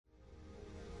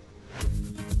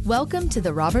Welcome to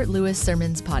the Robert Lewis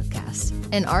Sermons Podcast,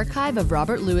 an archive of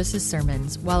Robert Lewis's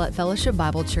sermons while at Fellowship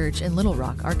Bible Church in Little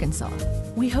Rock, Arkansas.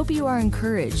 We hope you are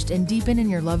encouraged and deepen in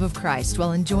your love of Christ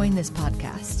while enjoying this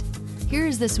podcast. Here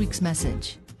is this week's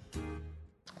message.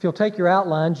 If you'll take your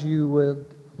outlines, you will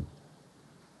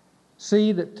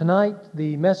see that tonight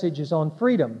the message is on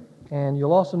freedom. And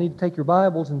you'll also need to take your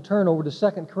Bibles and turn over to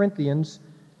 2 Corinthians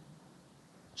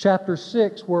chapter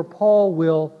 6, where Paul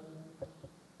will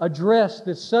address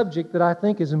this subject that I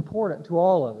think is important to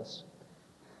all of us.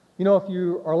 You know, if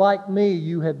you are like me,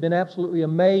 you have been absolutely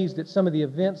amazed at some of the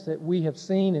events that we have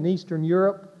seen in Eastern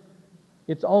Europe.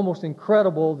 It's almost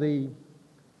incredible, the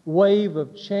wave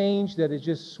of change that is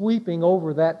just sweeping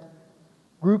over that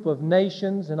group of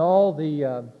nations and all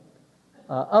the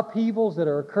upheavals that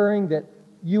are occurring that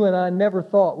you and I never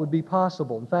thought would be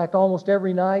possible. In fact, almost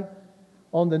every night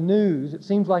on the news, it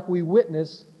seems like we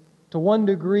witness, to one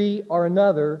degree or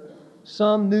another,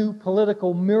 some new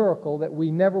political miracle that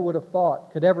we never would have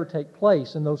thought could ever take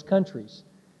place in those countries.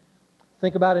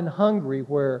 Think about in Hungary,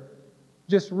 where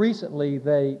just recently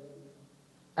they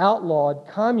outlawed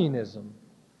communism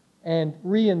and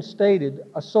reinstated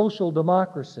a social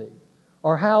democracy,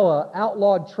 or how an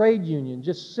outlawed trade union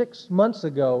just 6 months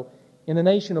ago in the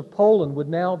nation of Poland would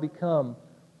now become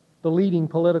the leading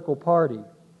political party,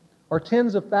 or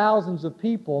tens of thousands of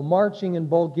people marching in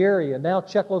Bulgaria, now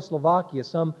Czechoslovakia,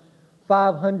 some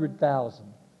 500,000.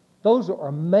 Those are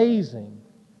amazing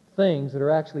things that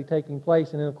are actually taking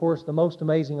place. And then, of course, the most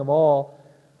amazing of all,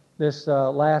 this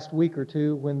last week or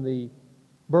two, when the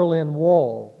Berlin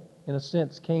Wall, in a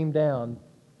sense, came down,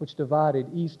 which divided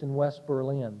East and West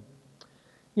Berlin.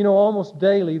 You know, almost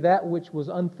daily, that which was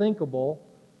unthinkable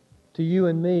to you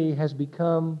and me has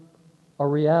become a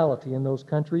reality in those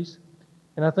countries.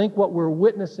 And I think what we're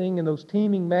witnessing in those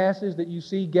teeming masses that you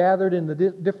see gathered in the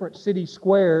different city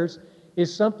squares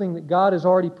is something that God has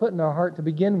already put in our heart to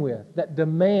begin with, that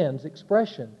demands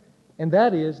expression. And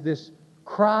that is this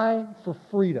cry for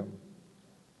freedom.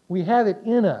 We have it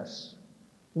in us.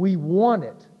 We want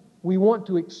it. We want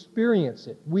to experience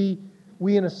it. We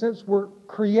in a sense, were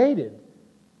created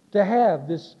to have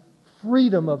this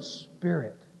freedom of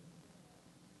spirit.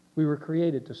 We were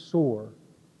created to soar,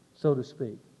 so to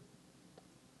speak.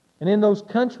 And in those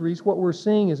countries, what we're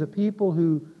seeing is a people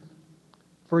who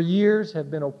for years have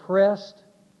been oppressed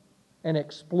and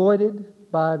exploited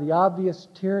by the obvious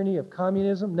tyranny of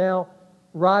communism, now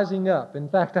rising up. In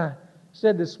fact, I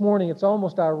said this morning, it's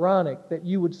almost ironic that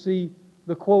you would see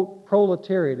the, quote,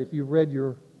 proletariat, if you've read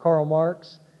your Karl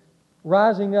Marx,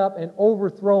 rising up and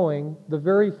overthrowing the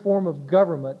very form of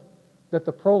government that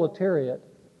the proletariat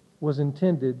was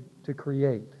intended to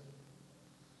create.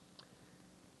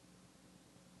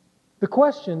 The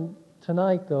question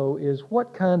tonight, though, is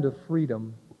what kind of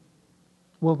freedom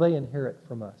will they inherit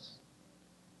from us?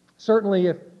 Certainly,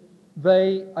 if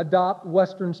they adopt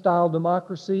Western-style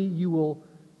democracy, you will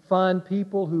find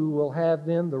people who will have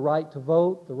then the right to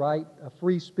vote, the right of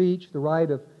free speech, the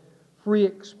right of free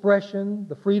expression,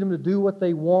 the freedom to do what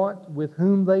they want with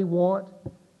whom they want.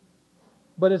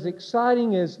 But as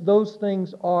exciting as those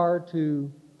things are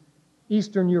to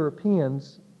Eastern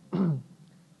Europeans,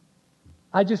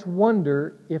 I just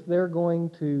wonder if they're going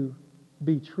to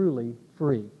be truly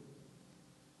free.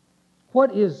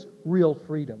 What is real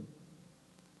freedom?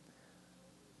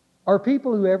 Are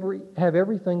people who have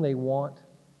everything they want,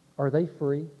 are they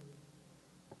free?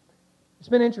 It's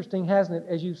been interesting, hasn't it,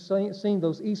 as you've seen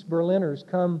those East Berliners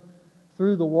come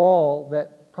through the wall,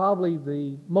 that probably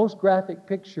the most graphic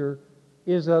picture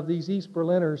is of these East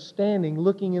Berliners standing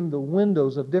looking in the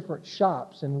windows of different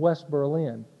shops in West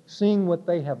Berlin, seeing what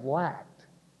they have lacked.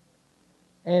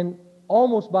 And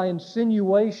almost by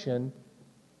insinuation,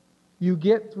 you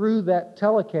get through that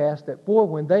telecast that, boy,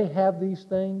 when they have these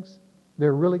things,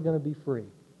 they're really going to be free.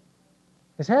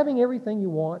 Is having everything you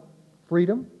want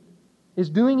freedom? Is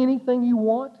doing anything you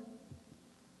want?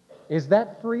 Is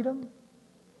that freedom?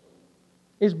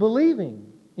 Is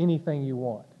believing anything you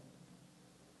want?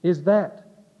 Is that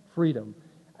freedom?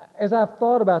 As I've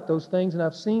thought about those things and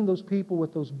I've seen those people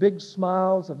with those big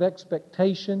smiles of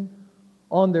expectation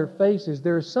on their faces,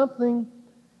 there is something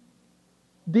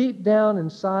deep down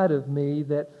inside of me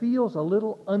that feels a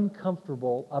little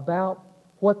uncomfortable about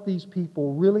what these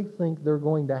people really think they're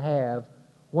going to have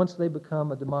once they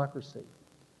become a democracy.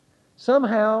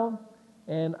 Somehow,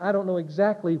 and I don't know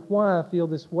exactly why I feel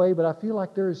this way, but I feel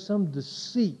like there is some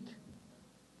deceit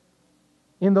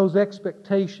in those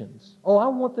expectations. Oh, I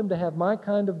want them to have my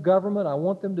kind of government. I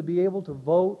want them to be able to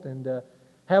vote and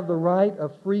have the right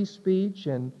of free speech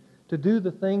and to do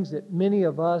the things that many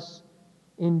of us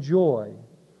enjoy.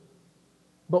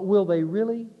 But will they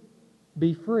really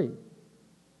be free.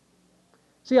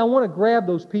 See, I want to grab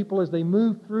those people as they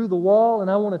move through the wall, and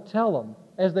I want to tell them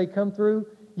as they come through,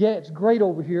 yeah, it's great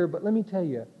over here, but let me tell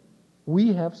you,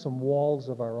 we have some walls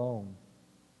of our own.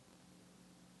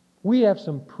 We have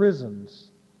some prisons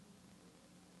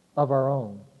of our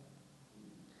own.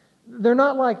 They're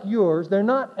not like yours. They're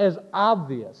not as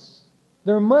obvious.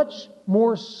 They're much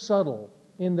more subtle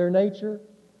in their nature,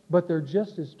 but they're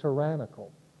just as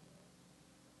tyrannical.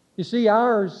 You see,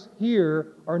 ours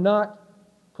here are not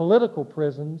political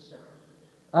prisons.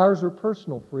 Ours are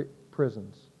personal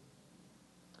prisons.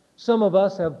 Some of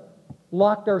us have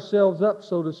locked ourselves up,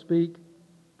 so to speak,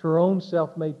 to our own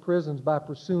self-made prisons by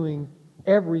pursuing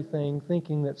everything,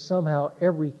 thinking that somehow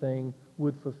everything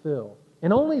would fulfill.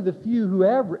 And only the few who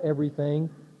have everything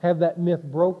have that myth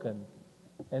broken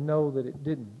and know that it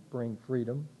didn't bring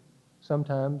freedom.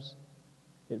 Sometimes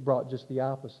it brought just the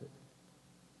opposite.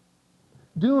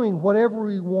 Doing whatever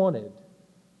we wanted.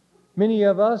 Many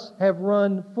of us have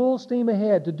run full steam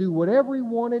ahead to do whatever we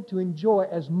wanted, to enjoy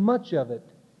as much of it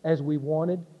as we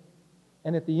wanted.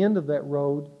 And at the end of that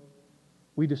road,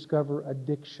 we discover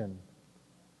addiction.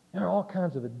 There are all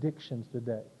kinds of addictions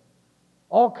today.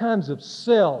 All kinds of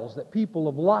cells that people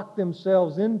have locked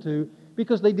themselves into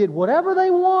because they did whatever they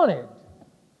wanted.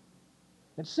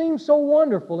 It seemed so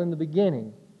wonderful in the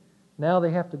beginning. Now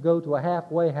they have to go to a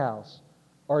halfway house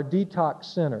or a detox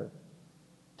center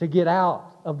to get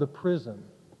out of the prison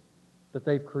that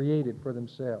they've created for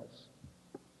themselves.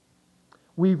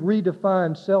 We've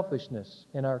redefined selfishness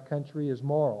in our country as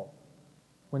moral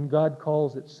when God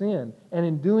calls it sin. And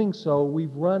in doing so,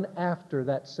 we've run after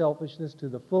that selfishness to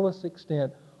the fullest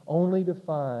extent, only to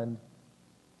find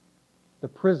the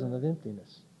prison of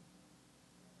emptiness.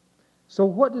 So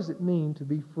what does it mean to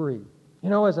be free? You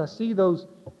know, as I see those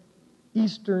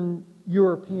Eastern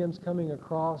Europeans coming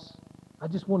across, I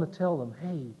just want to tell them,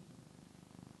 hey,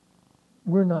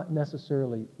 we're not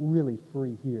necessarily really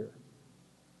free here.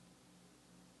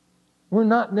 We're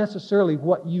not necessarily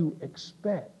what you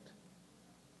expect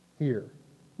here.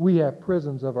 We have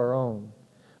prisons of our own.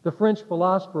 The French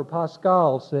philosopher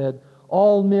Pascal said,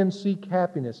 all men seek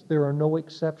happiness, there are no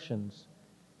exceptions.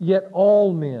 Yet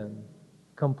all men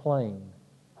complain,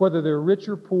 whether they're rich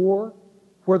or poor,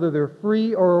 whether they're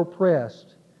free or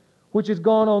oppressed, which has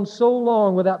gone on so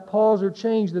long without pause or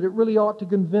change that it really ought to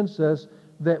convince us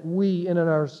that we in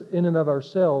and of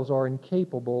ourselves are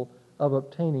incapable of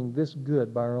obtaining this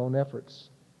good by our own efforts.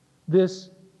 This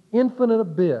infinite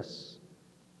abyss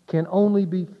can only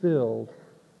be filled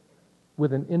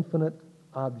with an infinite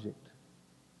object.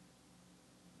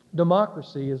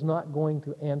 Democracy is not going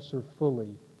to answer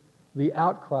fully the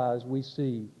outcries we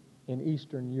see in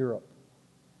Eastern Europe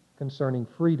concerning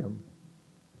freedom,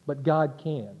 but God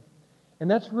can. And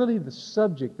that's really the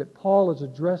subject that Paul is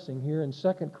addressing here in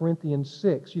 2 Corinthians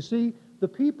 6. You see, the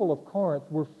people of Corinth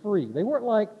were free. They weren't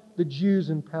like the Jews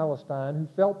in Palestine who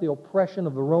felt the oppression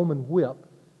of the Roman whip.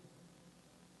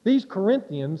 These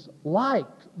Corinthians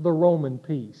liked the Roman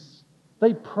peace.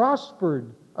 They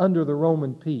prospered under the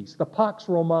Roman peace, the Pax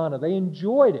Romana. They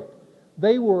enjoyed it.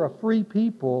 They were a free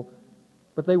people,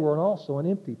 but they were also an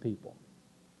empty people.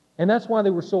 And that's why they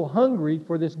were so hungry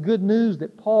for this good news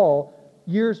that Paul,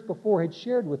 years before, had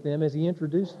shared with them as he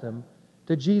introduced them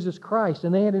to Jesus Christ.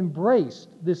 And they had embraced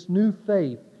this new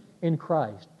faith in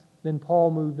Christ. Then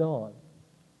Paul moved on.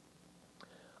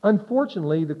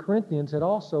 Unfortunately, the Corinthians had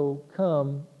also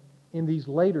come in these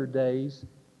later days,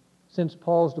 since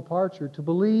Paul's departure, to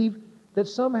believe that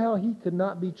somehow he could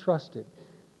not be trusted.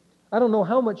 I don't know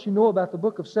how much you know about the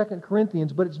book of 2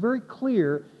 Corinthians, but it's very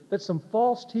clear that some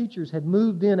false teachers had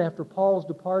moved in after Paul's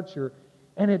departure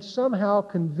and had somehow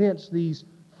convinced these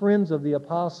friends of the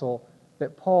apostle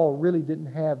that Paul really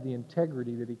didn't have the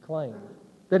integrity that he claimed,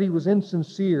 that he was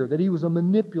insincere, that he was a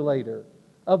manipulator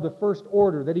of the first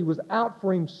order, that he was out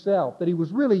for himself, that he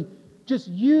was really just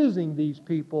using these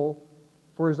people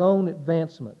for his own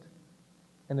advancement.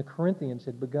 And the Corinthians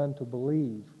had begun to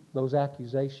believe those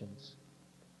accusations.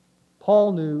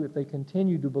 Paul knew if they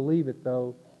continued to believe it,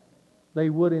 though, they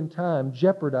would in time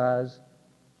jeopardize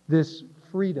this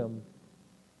freedom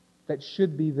that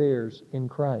should be theirs in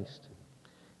Christ.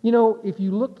 You know, if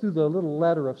you look through the little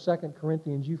letter of 2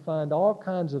 Corinthians, you find all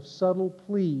kinds of subtle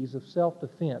pleas of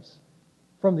self-defense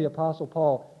from the Apostle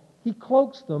Paul. He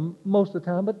cloaks them most of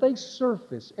the time, but they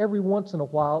surface every once in a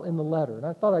while in the letter. And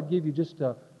I thought I'd give you just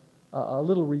a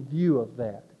little review of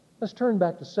that. Let's turn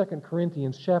back to 2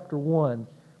 Corinthians chapter 1.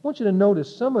 I want you to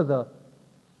notice some of the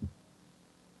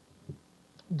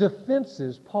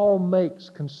defenses Paul makes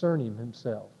concerning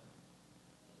himself.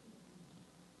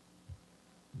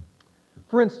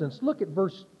 For instance, look at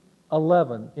verse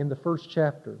 11 in the first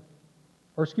chapter.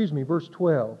 verse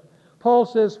 12. Paul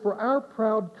says, "For our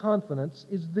proud confidence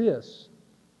is this,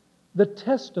 the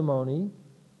testimony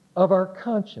of our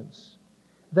conscience,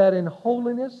 that in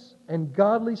holiness and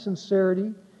godly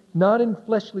sincerity, not in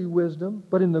fleshly wisdom,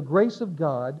 but in the grace of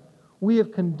God, we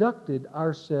have conducted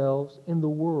ourselves in the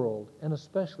world, and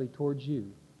especially towards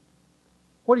you."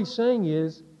 What he's saying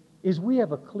is we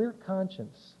have a clear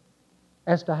conscience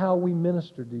as to how we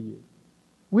minister to you.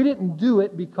 We didn't do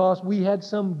it because we had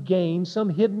some gain, some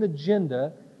hidden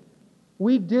agenda.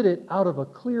 We did it out of a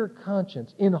clear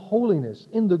conscience, in holiness,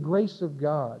 in the grace of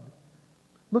God.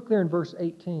 Look there in verse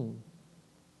 18.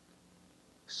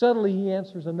 Suddenly he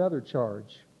answers another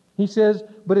charge. He says,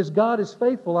 "But as God is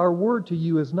faithful, our word to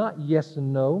you is not yes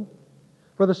and no.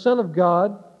 For the Son of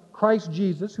God, Christ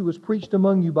Jesus, who was preached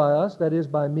among you by us, that is,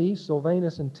 by me,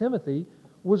 Silvanus, and Timothy,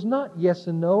 was not yes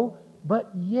and no, but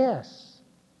yes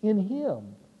in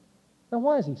Him." Now,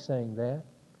 why is he saying that?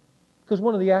 Because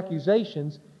one of the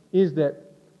accusations is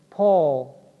that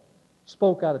Paul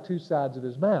spoke out of two sides of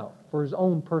his mouth for his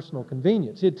own personal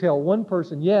convenience. He'd tell one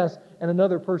person yes and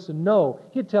another person no.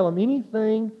 He'd tell them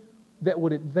anything that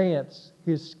would advance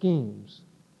his schemes.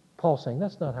 Paul's saying,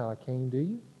 that's not how I came to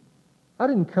you. I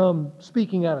didn't come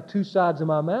speaking out of two sides of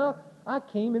my mouth. I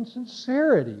came in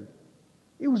sincerity.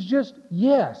 It was just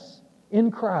yes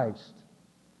in Christ.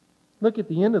 Look at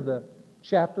the end of the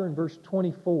chapter in verse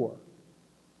 24.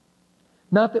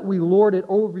 "Not that we lord it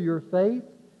over your faith,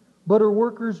 but are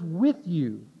workers with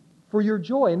you for your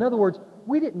joy." In other words,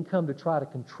 we didn't come to try to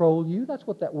control you. That's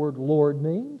what that word Lord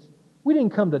means. We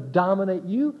didn't come to dominate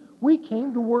you. We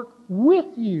came to work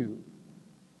with you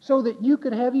so that you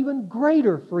could have even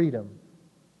greater freedom.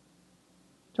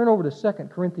 Turn over to 2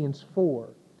 Corinthians 4.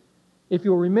 If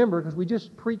you'll remember, because we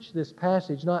just preached this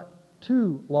passage not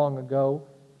too long ago,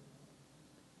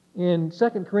 in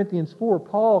 2 Corinthians 4,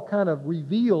 Paul kind of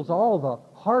reveals all the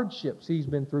hardships he's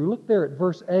been through. Look there at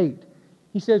verse 8.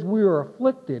 He says, "We are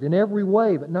afflicted in every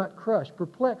way, but not crushed,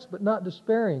 perplexed, but not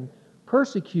despairing,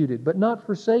 persecuted, but not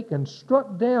forsaken,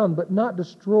 struck down, but not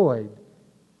destroyed."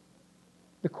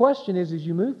 The question is, as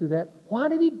you move through that, why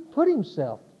did he put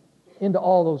himself into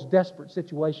all those desperate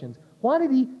situations? Why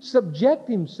did he subject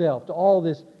himself to all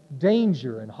this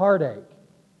danger and heartache?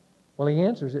 Well, he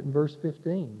answers it in verse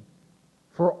 15.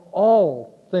 "For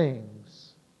all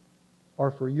things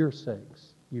are for your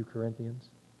sakes, you Corinthians."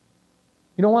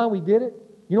 You know why we did it?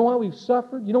 You know why we've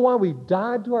suffered? You know why we've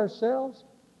died to ourselves?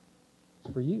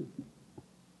 It's for you.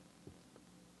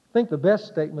 I think the best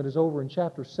statement is over in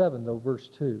chapter 7, though, verse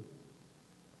 2.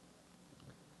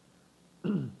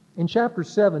 In chapter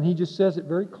 7, he just says it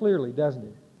very clearly, doesn't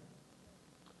he?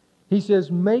 He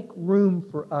says, "Make room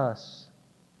for us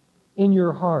in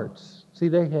your hearts." See,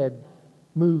 they had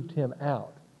moved him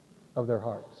out of their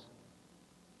hearts.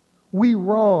 "We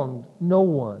wronged no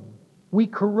one. We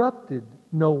corrupted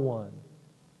no one.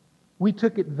 We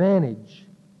took advantage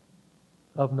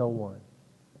of no one."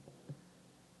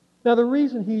 Now, the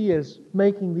reason he is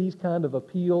making these kind of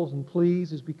appeals and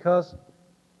pleas is because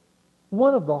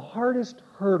one of the hardest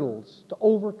hurdles to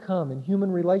overcome in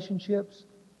human relationships,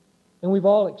 and we've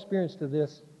all experienced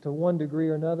this to one degree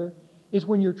or another, is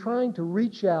when you're trying to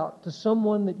reach out to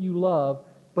someone that you love,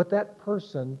 but that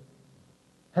person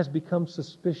has become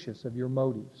suspicious of your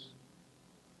motives.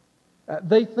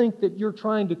 They think that you're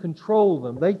trying to control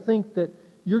them. They think that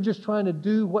you're just trying to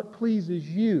do what pleases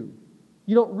you.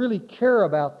 You don't really care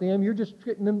about them. You're just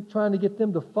trying to get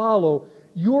them to follow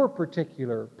your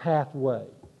particular pathway.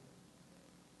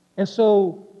 And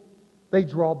so they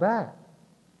draw back.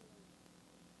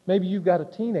 Maybe you've got a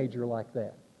teenager like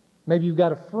that. Maybe you've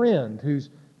got a friend who's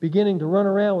beginning to run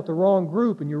around with the wrong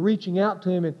group, and you're reaching out to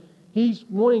him and he's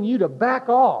wanting you to back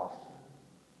off.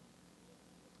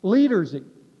 Leaders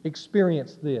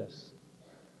experience this.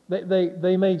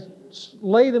 They may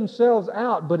lay themselves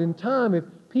out, but in time, if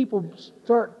people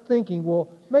start thinking, well,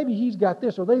 maybe he's got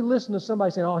this, or they listen to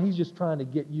somebody saying, oh, he's just trying to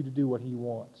get you to do what he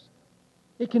wants,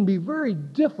 it can be very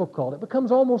difficult. It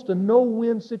becomes almost a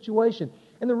no-win situation.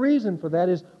 And the reason for that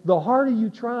is the harder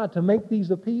you try to make these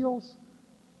appeals,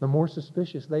 the more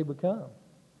suspicious they become.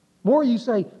 The more you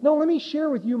say, no, let me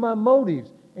share with you my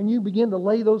motives, and you begin to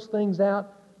lay those things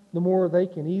out, the more they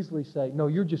can easily say, no,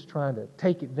 you're just trying to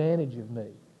take advantage of me.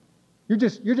 You're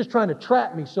just trying to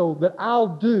trap me so that I'll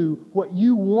do what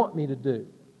you want me to do.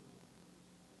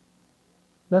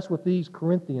 That's what these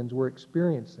Corinthians were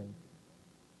experiencing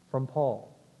from Paul.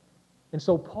 And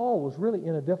so Paul was really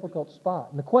in a difficult spot.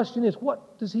 And the question is,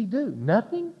 what does he do?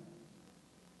 Nothing?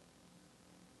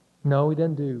 No, he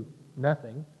doesn't do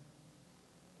nothing.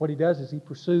 What he does is he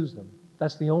pursues them.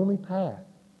 That's the only path.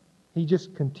 He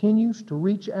just continues to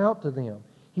reach out to them.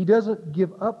 He doesn't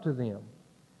give up to them.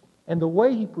 And the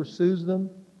way he pursues them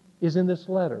is in this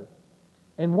letter.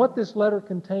 And what this letter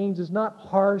contains is not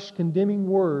harsh, condemning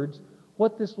words.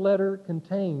 What this letter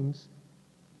contains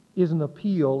is an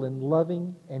appeal in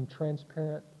loving and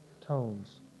transparent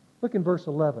tones. Look in verse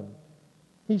 11.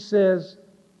 He says,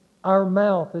 "Our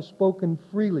mouth has spoken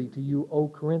freely to you, O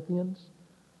Corinthians.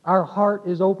 Our heart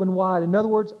is open wide." In other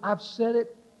words, I've said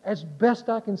it as best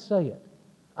I can say it.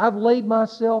 I've laid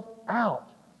myself out.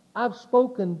 I've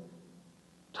spoken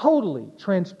totally,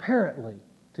 transparently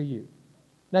to you.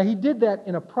 Now, he did that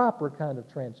in a proper kind of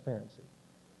transparency.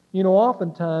 You know,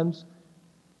 oftentimes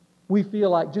we feel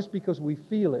like just because we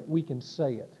feel it, we can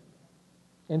say it.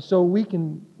 And so we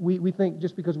think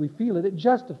just because we feel it, it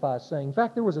justifies saying. In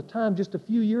fact, there was a time just a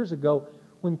few years ago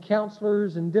when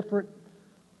counselors in different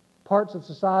parts of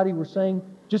society were saying,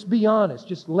 just be honest,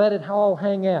 just let it all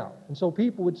hang out. And so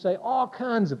people would say all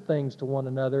kinds of things to one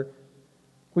another,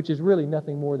 which is really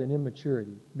nothing more than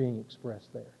immaturity being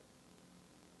expressed there.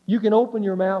 You can open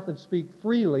your mouth and speak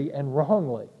freely and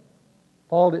wrongly.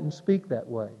 Paul didn't speak that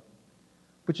way.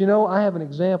 But you know, I have an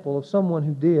example of someone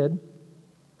who did.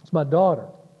 It's my daughter.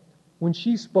 When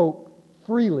she spoke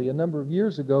freely a number of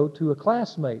years ago to a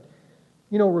classmate.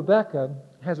 You know, Rebecca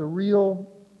has a real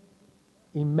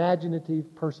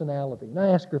imaginative personality. And I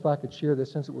asked her if I could share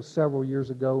this since it was several years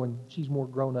ago and she's more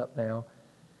grown up now.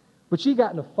 But she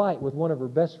got in a fight with one of her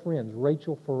best friends,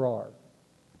 Rachel Farrar,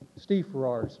 Steve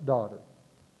Farrar's daughter.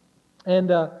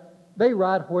 And they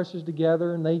ride horses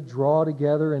together and they draw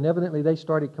together, and evidently they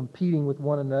started competing with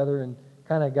one another and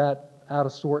kind of got out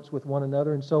of sorts with one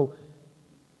another. And so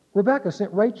Rebecca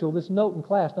sent Rachel this note in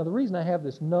class. Now, the reason I have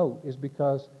this note is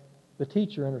because the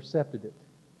teacher intercepted it,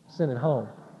 sent it home.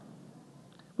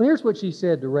 Well, here's what she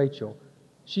said to Rachel.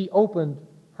 She opened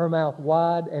her mouth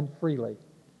wide and freely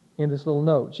in this little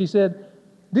note. She said,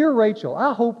 "Dear Rachel,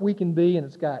 I hope we can be," and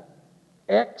it's got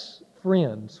X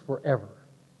friends forever,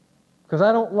 because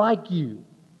I don't like you.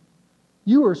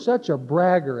 You are such a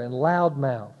bragger and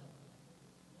loudmouth,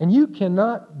 and you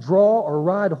cannot draw or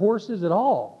ride horses at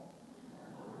all.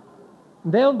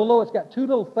 And down below it's got two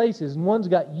little faces, and one's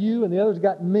got you and the other's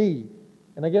got me.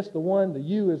 And I guess the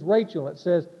you is Rachel, and it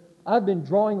says, "I've been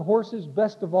drawing horses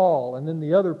best of all." And then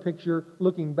the other picture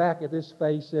looking back at this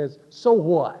face says, "So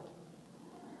what?"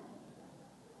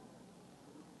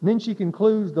 And then she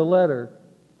concludes the letter,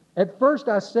 "At first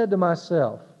I said to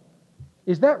myself,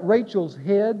 is that Rachel's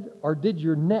head or did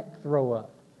your neck throw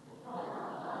up?"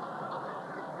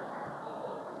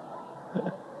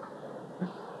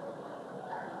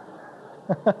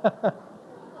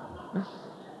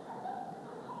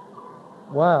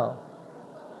 Wow.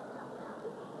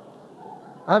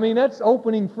 I mean, that's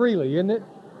opening freely, isn't it?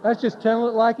 That's just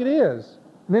telling it like it is.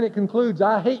 And then it concludes,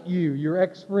 "I hate you, your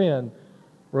ex-friend,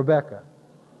 Rebecca."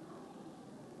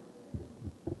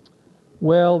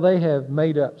 Well, they have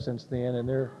made up since then, and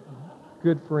they're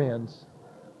good friends.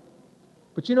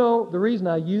 But you know, the reason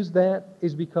I use that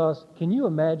is because, can you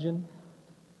imagine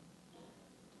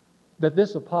that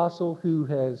this apostle who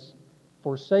has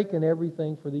forsaken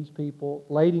everything for these people,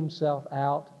 laid himself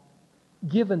out,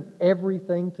 given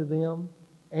everything to them,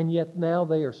 and yet now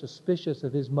they are suspicious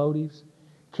of his motives?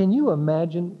 Can you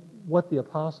imagine what the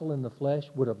apostle in the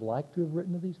flesh would have liked to have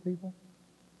written to these people?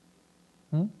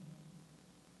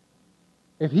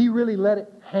 If he really let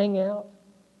it hang out?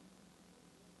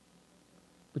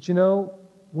 But you know,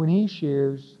 when he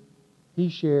shares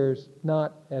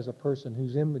not as a person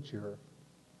who's immature.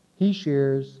 He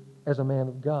shares as a man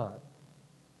of God.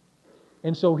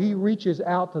 And so he reaches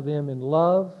out to them in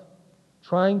love,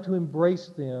 trying to embrace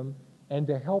them and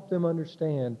to help them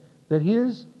understand that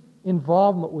his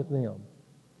involvement with them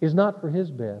is not for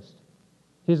his best.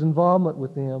 His involvement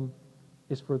with them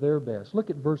is for their best.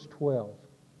 Look at verse 12.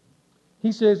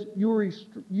 He says,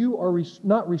 you are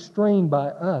not restrained by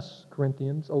us,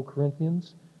 Corinthians, O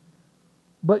Corinthians,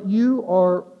 but you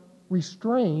are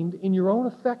restrained in your own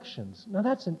affections. Now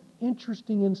that's an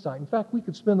interesting insight. In fact, we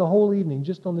could spend the whole evening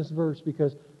just on this verse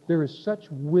because there is such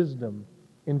wisdom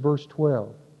in verse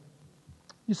 12.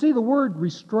 You see, the word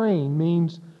restrain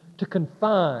means to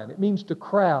confine. It means to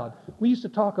crowd. We used to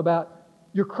talk about,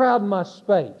 you're crowding my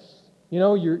space. You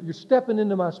know, you're stepping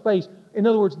into my space. In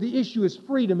other words, the issue is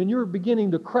freedom, and you're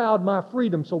beginning to crowd my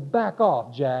freedom, so back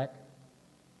off, Jack.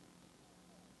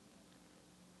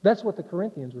 That's what the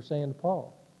Corinthians were saying to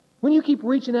Paul. When you keep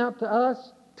reaching out to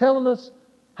us, telling us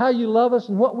how you love us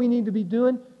and what we need to be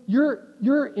doing,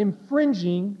 you're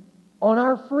infringing on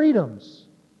our freedoms.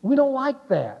 We don't like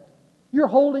that. You're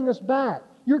holding us back.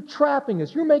 You're trapping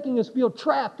us. You're making us feel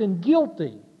trapped and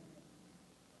guilty.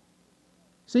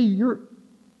 See,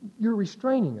 You're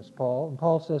restraining us, Paul. And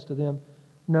Paul says to them,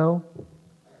 no,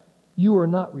 you are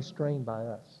not restrained by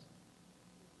us.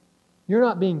 You're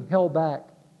not being held back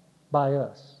by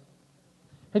us.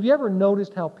 Have you ever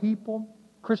noticed how people,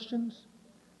 Christians,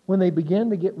 when they begin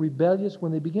to get rebellious,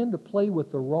 when they begin to play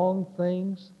with the wrong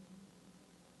things,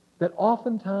 that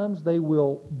oftentimes they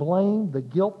will blame the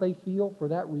guilt they feel for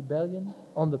that rebellion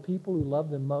on the people who love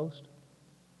them most?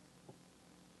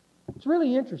 It's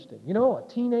really interesting. You know, a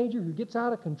teenager who gets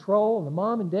out of control and the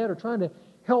mom and dad are trying to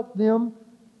help them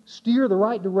steer the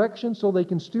right direction so they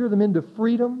can steer them into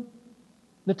freedom.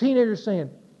 The teenager's saying,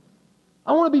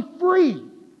 I want to be free.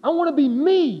 I want to be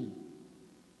me.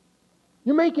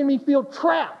 You're making me feel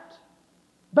trapped.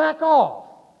 Back off.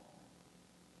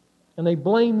 And they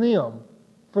blame them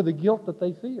for the guilt that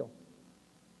they feel.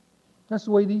 That's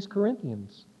the way these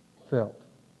Corinthians felt.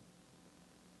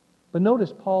 But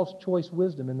notice Paul's choice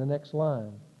wisdom in the next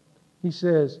line. He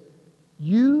says,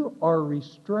 you are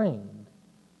restrained.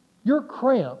 You're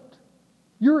cramped.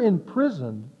 You're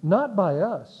imprisoned, not by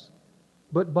us,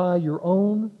 but by your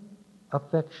own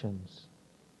affections.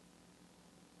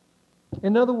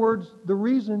 In other words, the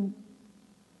reason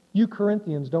you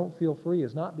Corinthians don't feel free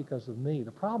is not because of me.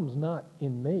 The problem's not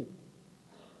in me.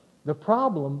 The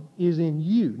problem is in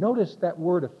you. Notice that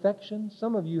word affection.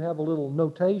 Some of you have a little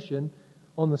notation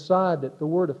on the side that the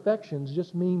word affections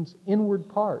just means inward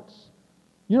parts.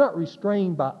 You're not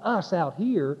restrained by us out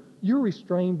here. You're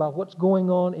restrained by what's going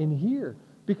on in here.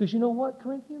 Because you know what,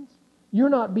 Corinthians? You're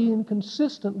not being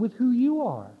consistent with who you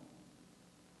are.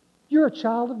 You're a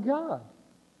child of God.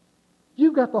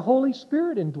 You've got the Holy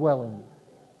Spirit indwelling you.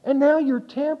 And now you're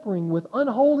tampering with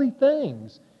unholy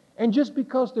things. And just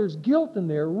because there's guilt in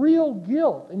there, real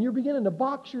guilt, and you're beginning to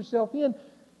box yourself in,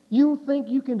 you think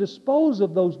you can dispose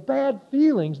of those bad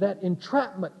feelings, that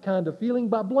entrapment kind of feeling,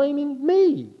 by blaming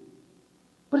me.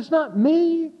 But it's not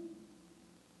me.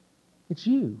 It's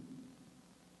you.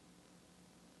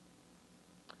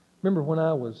 Remember when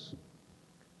I was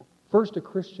first a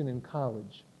Christian in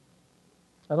college.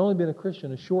 I'd only been a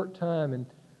Christian a short time, and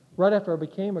right after I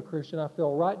became a Christian, I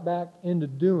fell right back into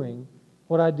doing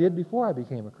what I did before I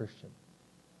became a Christian.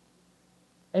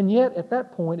 And yet, at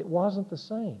that point, it wasn't the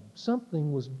same.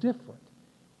 Something was different.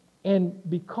 And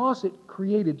because it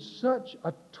created such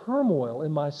a turmoil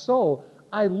in my soul,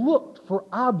 I looked for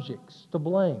objects to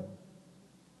blame.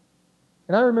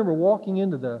 And I remember walking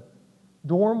into the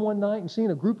dorm one night and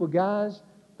seeing a group of guys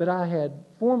that I had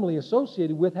formerly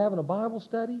associated with having a Bible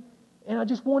study, and I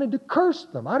just wanted to curse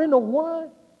them. I didn't know why.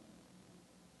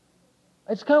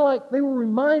 It's kind of like they were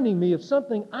reminding me of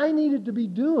something I needed to be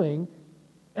doing,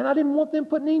 and I didn't want them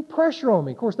putting any pressure on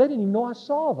me. Of course, they didn't even know I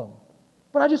saw them.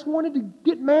 But I just wanted to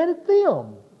get mad at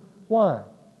them. Why?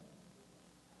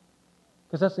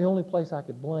 Because that's the only place I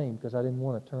could blame, because I didn't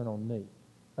want to turn on me.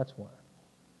 That's why.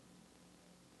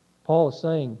 Paul is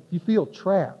saying, if you feel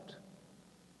trapped,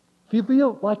 if you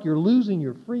feel like you're losing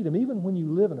your freedom, even when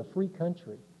you live in a free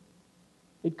country,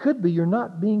 it could be you're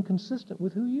not being consistent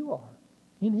with who you are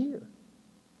in here.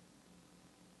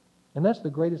 And that's the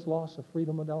greatest loss of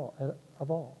freedom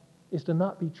of all, is to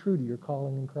not be true to your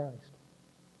calling in Christ.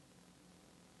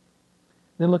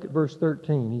 Then look at verse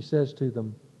 13. He says to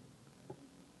them,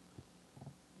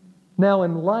 now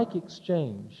in like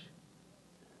exchange,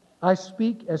 I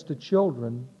speak as to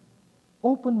children,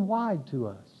 open wide to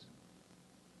us.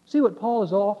 See, what Paul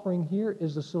is offering here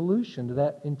is the solution to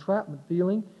that entrapment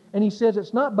feeling. And he says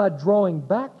it's not by drawing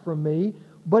back from me,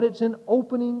 but it's in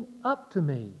opening up to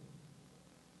me.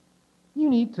 You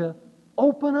need to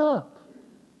open up.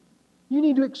 You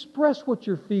need to express what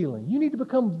you're feeling. You need to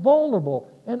become vulnerable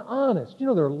and honest. You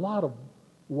know, there are a lot of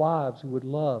wives who would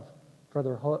love for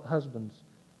their husbands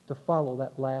to follow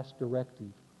that last directive.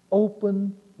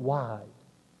 Open wide.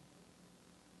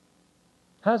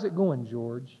 How's it going,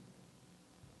 George?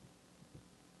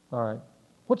 All right.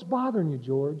 What's bothering you,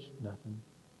 George? Nothing.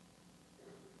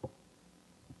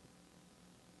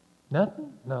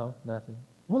 Nothing? No, nothing.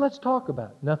 Well, let's talk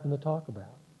about it. Nothing to talk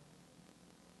about.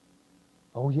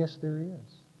 Oh, yes, there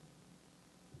is.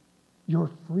 Your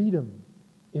freedom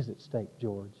is at stake,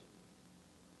 George.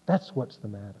 That's what's the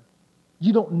matter.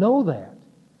 You don't know that.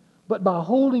 But by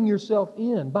holding yourself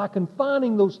in, by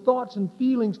confining those thoughts and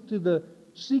feelings to the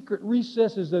secret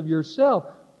recesses of yourself,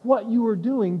 what you are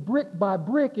doing brick by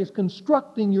brick is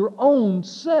constructing your own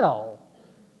cell.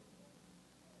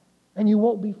 And you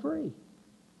won't be free.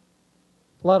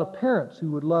 A lot of parents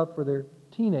who would love for their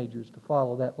teenagers to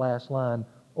follow that last line,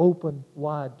 open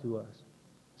wide to us.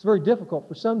 It's very difficult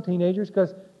for some teenagers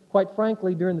because, quite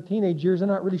frankly, during the teenage years, they're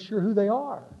not really sure who they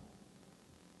are.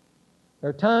 There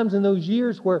are times in those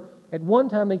years where at one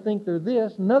time they think they're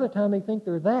this, another time they think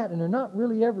they're that, and they're not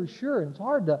really ever sure. And it's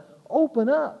hard to open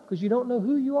up because you don't know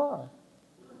who you are.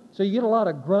 So you get a lot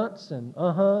of grunts and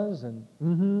uh-huhs and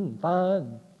mm-hmm and fine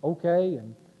and okay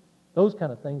and those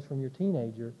kind of things from your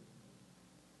teenager.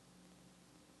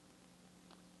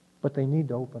 But they need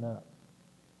to open up.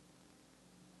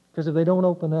 Because if they don't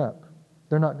open up,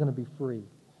 they're not going to be free.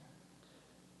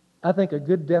 I think a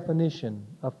good definition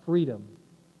of freedom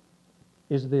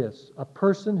is this: a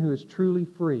person who is truly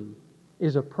free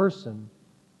is a person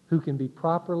who can be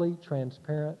properly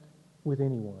transparent with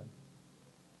anyone.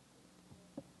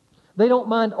 They don't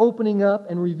mind opening up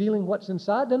and revealing what's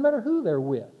inside, doesn't matter who they're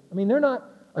with. I mean, they're not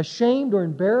ashamed or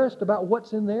embarrassed about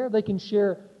what's in there. They can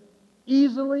share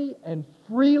easily and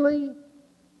freely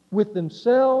with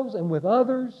themselves and with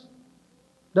others.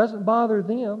 Doesn't bother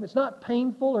them. It's not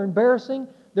painful or embarrassing.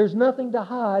 There's nothing to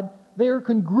hide. They are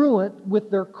congruent with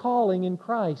their calling in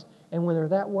Christ. And when they're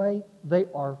that way, they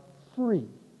are free.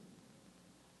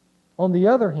 On the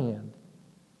other hand,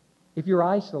 if you're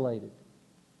isolated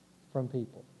from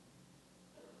people,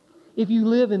 if you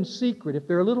live in secret, if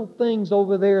there are little things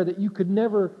over there that you could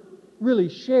never really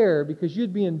share because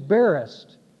you'd be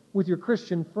embarrassed with your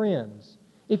Christian friends,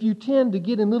 if you tend to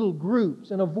get in little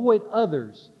groups and avoid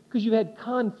others because you had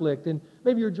conflict, and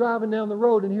maybe you're driving down the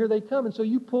road and here they come, and so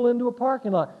you pull into a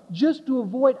parking lot just to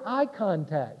avoid eye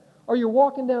contact, or you're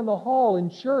walking down the hall in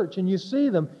church and you see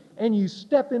them and you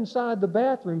step inside the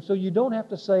bathroom so you don't have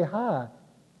to say hi.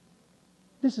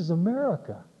 This is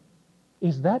America.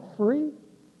 Is that free?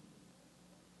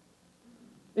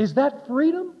 Is that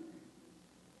freedom?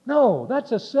 No,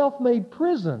 that's a self-made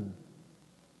prison.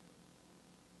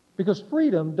 Because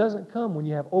freedom doesn't come when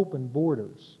you have open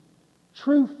borders.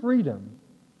 True freedom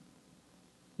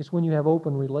is when you have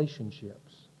open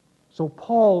relationships. So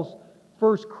Paul's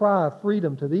first cry of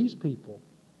freedom to these people,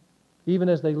 even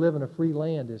as they live in a free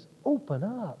land, is open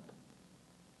up.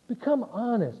 Become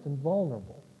honest and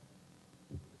vulnerable.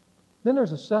 Then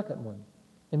there's a second one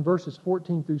in verses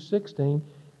 14 through 16,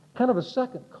 kind of a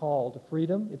second call to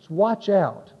freedom. It's watch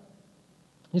out.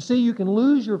 You see, you can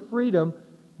lose your freedom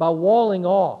by walling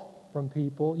off from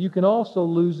people. You can also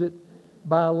lose it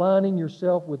by aligning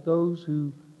yourself with those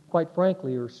who, quite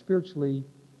frankly, are spiritually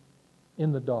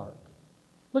in the dark.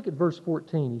 Look at verse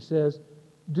 14. He says,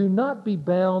 "Do not be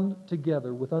bound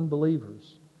together with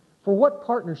unbelievers. For what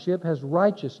partnership has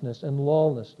righteousness and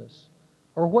lawlessness?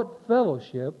 Or what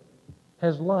fellowship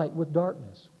has light with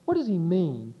darkness?" What does he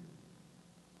mean?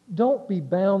 Don't be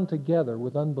bound together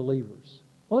with unbelievers.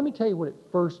 Well, let me tell you what it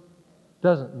first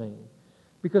doesn't mean.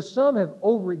 Because some have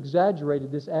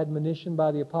over-exaggerated this admonition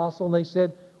by the apostle, and they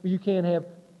said, well, you can't have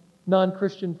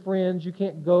non-Christian friends, you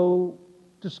can't go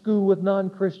to school with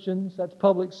non-Christians, that's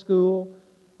public school,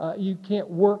 you can't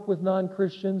work with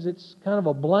non-Christians. It's kind of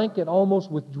a blanket, almost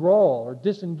withdrawal or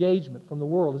disengagement from the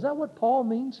world. Is that what Paul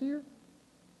means here?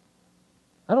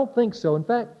 I don't think so. In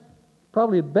fact,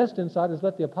 probably the best insight is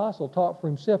let the apostle talk for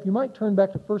himself. You might turn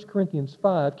back to 1 Corinthians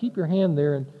 5. Keep your hand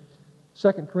there in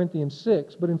 2 Corinthians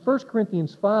 6. But in 1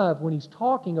 Corinthians 5, when he's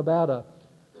talking about a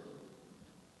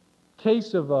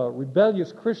case of a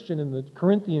rebellious Christian in the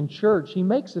Corinthian church, he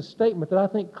makes a statement that I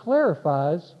think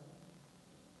clarifies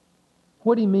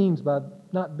what he means by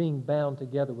not being bound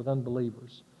together with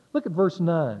unbelievers. Look at verse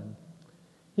 9.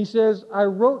 He says, "I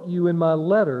wrote you in my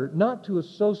letter not to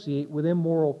associate with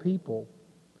immoral people."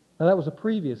 Now that was a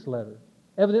previous letter.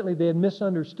 Evidently they had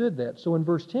misunderstood that. So in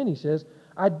verse 10 he says,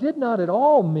 "I did not at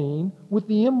all mean with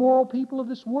the immoral people of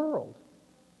this world,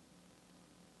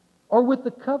 or with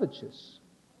the covetous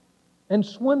and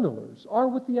swindlers, or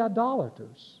with the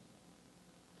idolaters.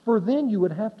 For then you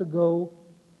would have to go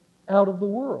out of the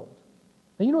world."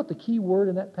 Now you know what the key word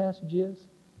in that passage is?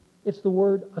 It's the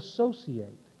word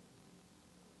associate.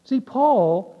 See,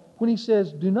 Paul, when he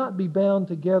says, do not be bound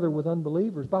together with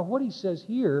unbelievers, by what he says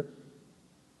here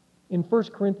in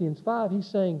 1 Corinthians 5, he's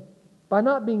saying, by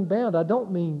not being bound, I don't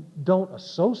mean don't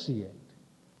associate.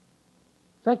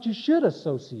 In fact, you should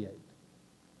associate.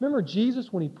 Remember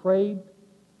Jesus when he prayed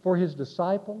for his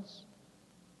disciples?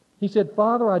 He said,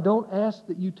 "Father, I don't ask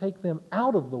that you take them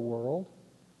out of the world,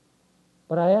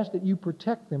 but I ask that you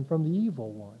protect them from the evil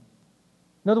one."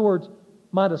 In other words,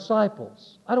 my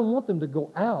disciples, I don't want them to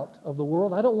go out of the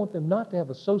world. I don't want them not to have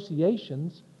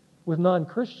associations with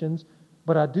non-Christians,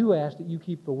 but I do ask that you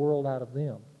keep the world out of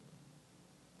them.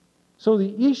 So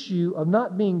the issue of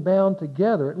not being bound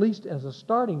together, at least as a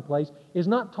starting place, is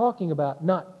not talking about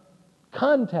not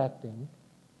contacting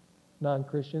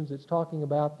non-Christians. It's talking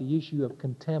about the issue of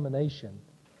contamination.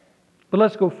 But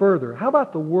let's go further. How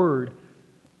about the word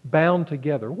bound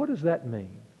together? What does that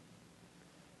mean?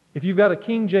 If you've got a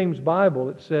King James Bible,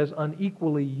 it says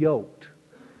unequally yoked.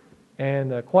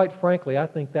 And quite frankly, I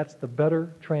think that's the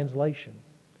better translation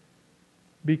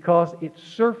because it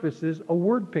surfaces a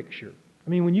word picture. I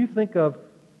mean, when you think of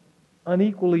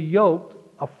unequally yoked,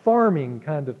 a farming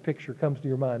kind of picture comes to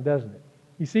your mind, doesn't it?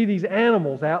 You see these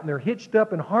animals out and they're hitched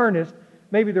up and harnessed.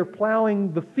 Maybe they're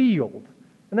plowing the field.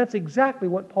 And that's exactly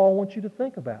what Paul wants you to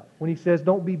think about when he says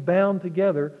don't be bound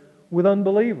together with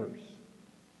unbelievers.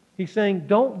 He's saying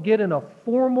don't get in a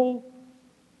formal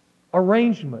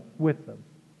arrangement with them.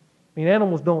 I mean,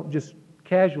 animals don't just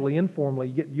casually, informally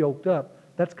get yoked up.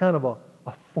 That's kind of a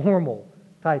formal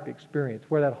type experience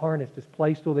where that harness is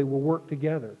placed so they will work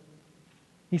together.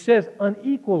 He says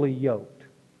unequally yoked.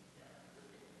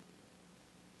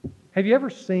 Have you ever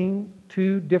seen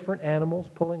two different animals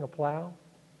pulling a plow?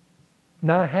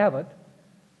 No, I haven't.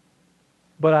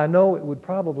 But I know it would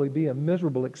probably be a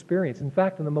miserable experience. In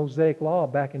fact, in the Mosaic Law,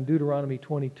 back in Deuteronomy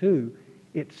 22,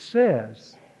 it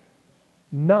says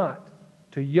not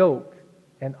to yoke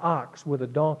an ox with a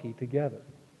donkey together.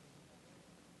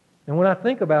 And when I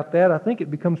think about that, I think it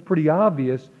becomes pretty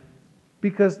obvious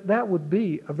because that would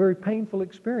be a very painful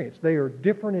experience. They are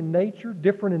different in nature,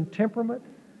 different in temperament,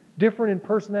 different in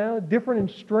personality, different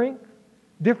in strength,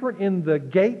 different in the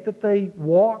gait that they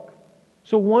walk.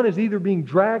 So one is either being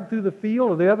dragged through the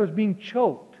field or the other is being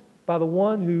choked by the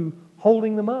one who's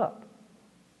holding them up.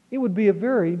 It would be a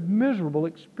very miserable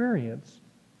experience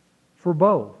for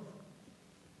both.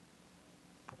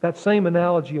 That same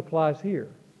analogy applies here.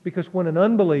 Because when an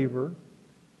unbeliever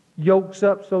yokes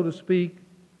up, so to speak,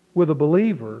 with a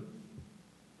believer,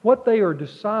 what they are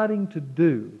deciding to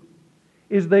do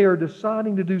is they are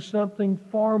deciding to do something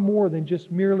far more than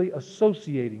just merely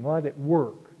associating, like at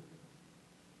work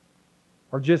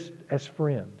or just as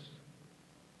friends.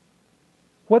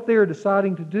 What they are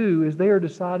deciding to do is they are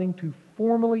deciding to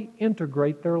formally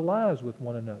integrate their lives with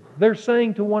one another. They're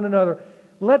saying to one another,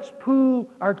 let's pool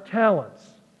our talents.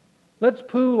 Let's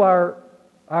pool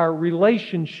our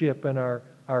relationship and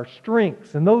our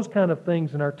strengths and those kind of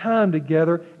things and our time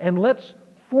together, and let's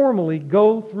formally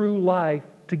go through life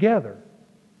together.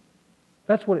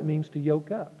 That's what it means to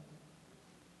yoke up.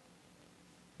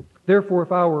 Therefore,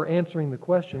 if I were answering the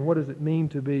question, what does it mean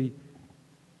to be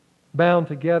bound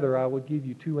together, I would give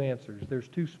you two answers. There's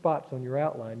two spots on your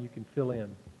outline you can fill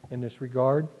in this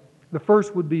regard. The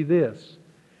first would be this.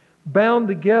 Bound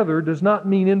together does not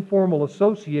mean informal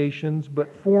associations,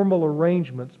 but formal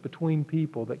arrangements between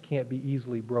people that can't be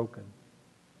easily broken.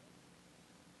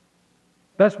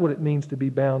 That's what it means to be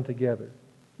bound together.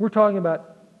 We're talking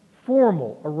about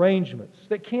formal arrangements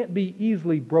that can't be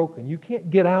easily broken. You can't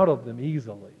get out of them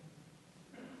easily.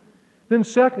 Then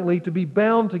secondly, to be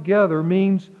bound together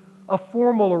means a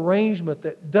formal arrangement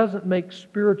that doesn't make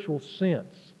spiritual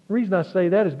sense. The reason I say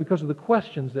that is because of the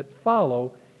questions that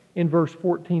follow in verse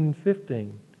 14 and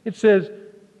 15. It says,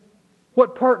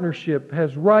 what partnership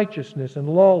has righteousness and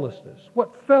lawlessness?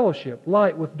 What fellowship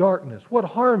light with darkness? What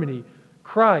harmony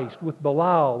Christ with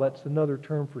Belial? That's another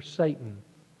term for Satan.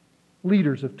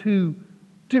 Leaders of two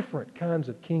different kinds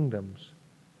of kingdoms.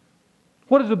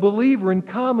 What is a believer in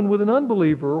common with an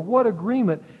unbeliever? Or what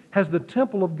agreement has the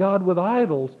temple of God with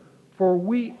idols? For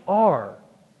we are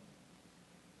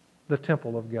the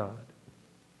temple of God.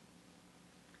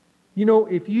 You know,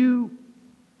 if you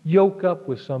yoke up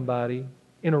with somebody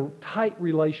in a tight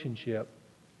relationship,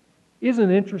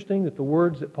 isn't it interesting that the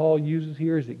words that Paul uses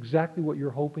here is exactly what you're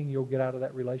hoping you'll get out of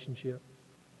that relationship?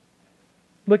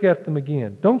 Look at them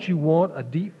again. Don't you want a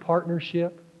deep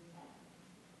partnership?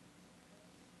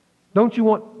 Don't you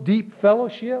want deep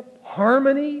fellowship,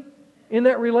 harmony in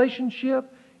that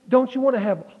relationship? Don't you want to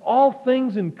have all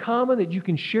things in common that you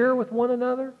can share with one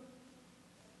another?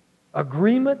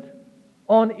 Agreement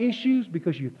on issues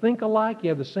because you think alike, you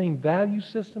have the same value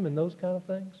system and those kind of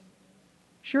things?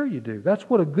 Sure you do. That's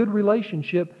what a good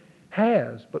relationship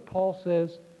has. But Paul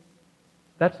says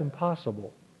that's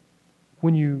impossible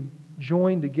when you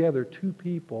join together two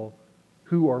people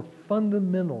who are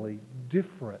fundamentally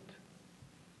different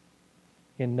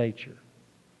in nature.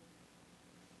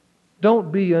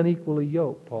 Don't be unequally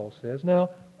yoked, Paul says. Now,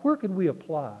 where could we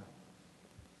apply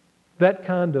that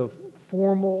kind of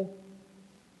formal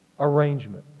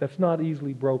arrangement that's not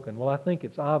easily broken? Well, I think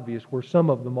it's obvious where some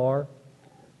of them are.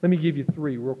 Let me give you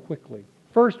three real quickly.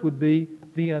 First would be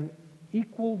the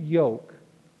unequal yoke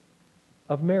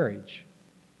of marriage.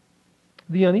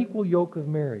 The unequal yoke of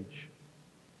marriage.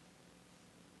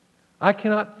 I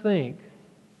cannot think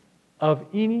of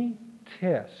any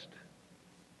test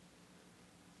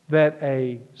that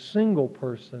a single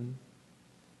person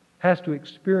has to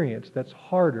experience that's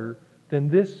harder than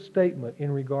this statement in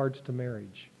regards to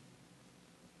marriage.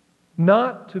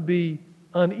 not to be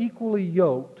unequally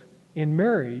yoked in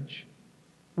marriage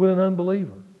with an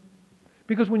unbeliever.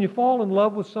 Because when you fall in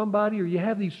love with somebody or you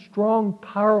have these strong,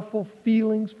 powerful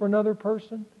feelings for another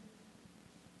person,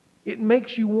 it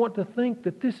makes you want to think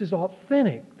that this is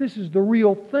authentic. This is the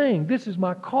real thing. This is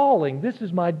my calling. This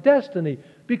is my destiny.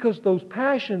 Because those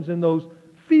passions and those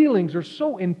feelings are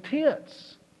so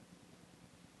intense.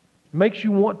 It makes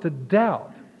you want to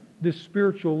doubt this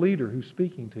spiritual leader who's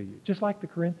speaking to you, just like the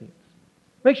Corinthians.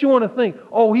 Makes you want to think,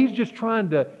 oh, he's just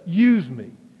trying to use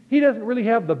me. He doesn't really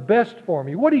have the best for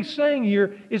me. What he's saying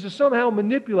here is to somehow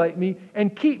manipulate me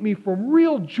and keep me from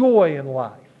real joy in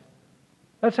life.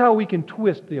 That's how we can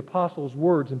twist the apostles'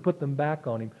 words and put them back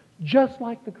on him, just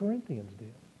like the Corinthians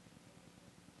did.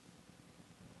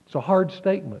 It's a hard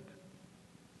statement.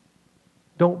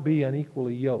 Don't be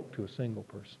unequally yoked to a single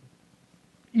person.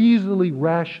 Easily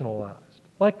rationalized.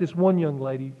 Like this one young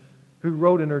lady who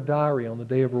wrote in her diary on the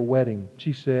day of her wedding.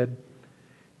 She said,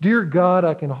 "Dear God,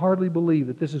 I can hardly believe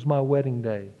that this is my wedding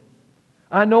day.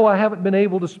 I know I haven't been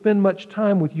able to spend much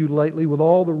time with you lately with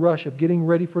all the rush of getting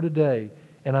ready for today,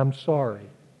 and I'm sorry.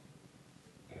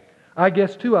 I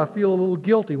guess, too, I feel a little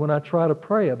guilty when I try to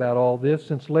pray about all this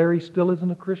since Larry still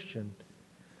isn't a Christian.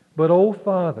 But, oh,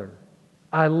 Father,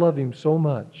 I love him so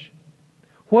much.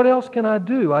 What else can I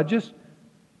do? I just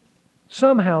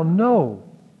somehow know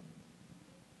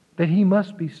that he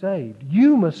must be saved.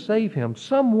 You must save him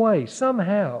some way,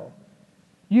 somehow.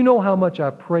 You know how much I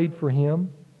prayed for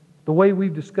him, the way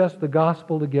we've discussed the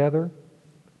gospel together.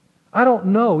 I don't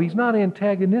know. He's not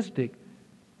antagonistic,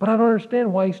 but I don't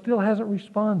understand why he still hasn't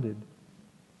responded.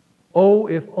 Oh,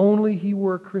 if only he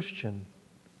were a Christian.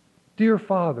 Dear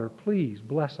Father, please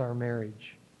bless our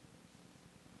marriage.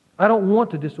 I don't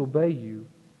want to disobey you,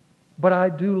 but I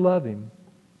do love him,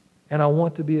 and I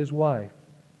want to be his wife.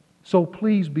 So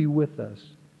please be with us,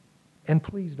 and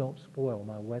please don't spoil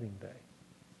my wedding day."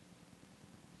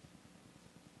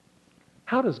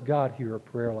 How does God hear a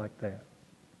prayer like that?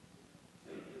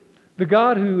 The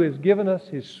God who has given us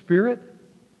His Spirit,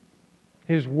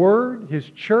 His Word, His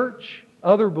church,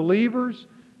 other believers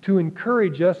to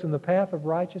encourage us in the path of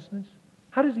righteousness.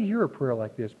 How does He hear a prayer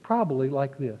like this? Probably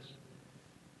like this.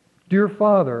 Dear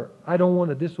Father, I don't want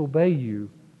to disobey you,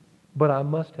 but I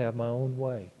must have my own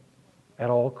way at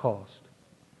all cost.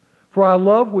 For I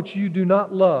love what you do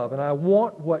not love, and I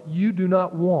want what you do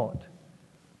not want.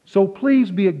 So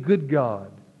please be a good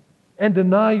God and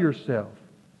deny yourself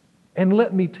and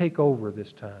let me take over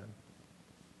this time.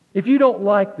 If you don't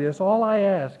like this, all I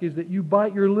ask is that you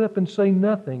bite your lip and say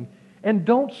nothing, and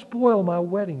don't spoil my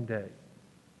wedding day.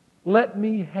 Let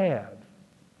me have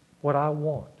what I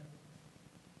want.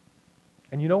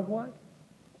 And you know what?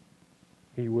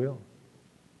 He will.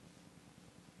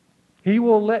 He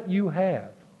will let you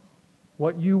have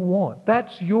what you want.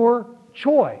 That's your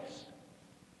choice.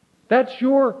 That's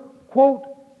your, quote,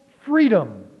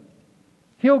 freedom.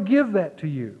 He'll give that to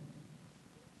you.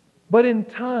 But in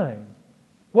time,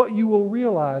 what you will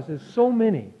realize is so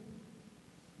many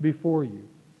before you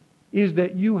is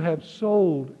that you have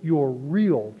sold your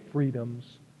real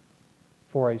freedoms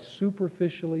for a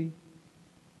superficially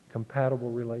compatible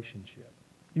relationship.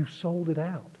 You've sold it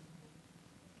out.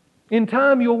 In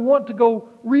time, you'll want to go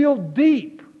real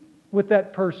deep with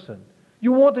that person.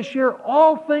 You want to share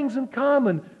all things in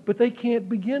common, but they can't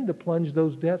begin to plunge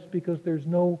those depths because there's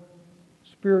no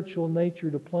spiritual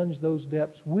nature to plunge those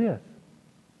depths with.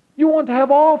 You want to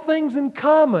have all things in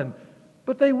common,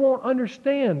 but they won't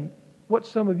understand what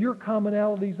some of your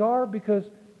commonalities are because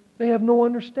they have no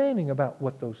understanding about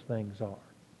what those things are.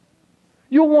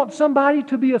 You'll want somebody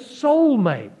to be a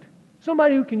soulmate,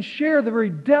 somebody who can share the very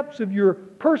depths of your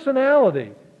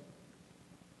personality.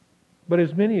 But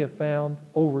as many have found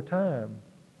over time,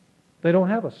 they don't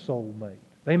have a soulmate.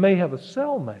 They may have a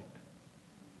cellmate,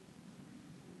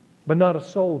 but not a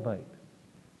soulmate.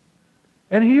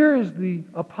 And here is the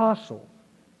apostle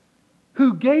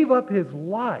who gave up his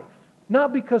life,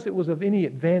 not because it was of any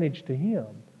advantage to him,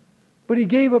 but he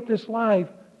gave up this life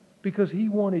because he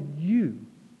wanted you,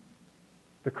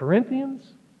 the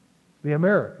Corinthians, the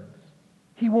Americans.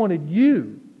 He wanted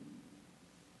you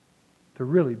to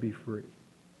really be free.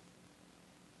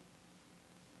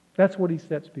 That's what he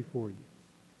sets before you.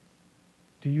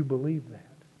 Do you believe that?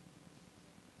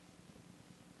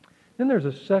 Then there's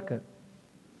a second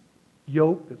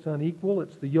yoke that's unequal.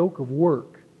 It's the yoke of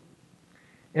work.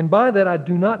 And by that I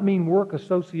do not mean work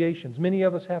associations. Many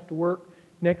of us have to work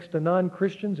next to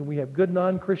non-Christians, and we have good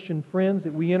non-Christian friends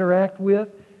that we interact with.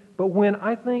 But when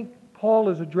I think Paul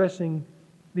is addressing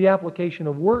the application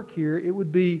of work here, it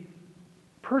would be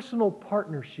personal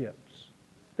partnerships.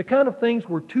 The kind of things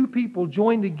where two people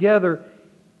join together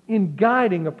in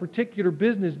guiding a particular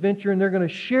business venture, and they're going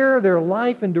to share their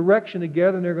life and direction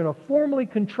together, and they're going to formally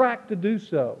contract to do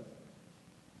so.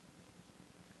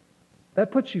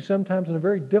 That puts you sometimes in a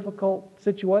very difficult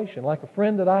situation. Like a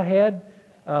friend that I had,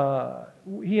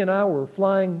 he and I were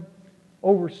flying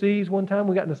overseas one time.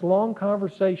 We got in this long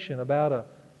conversation about a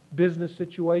business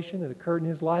situation that occurred in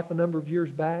his life a number of years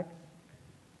back.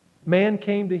 Man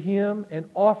came to him and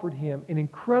offered him an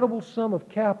incredible sum of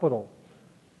capital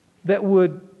that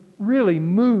would really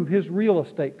move his real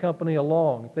estate company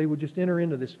along if they would just enter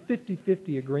into this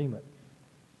 50-50 agreement.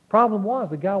 Problem was,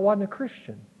 the guy wasn't a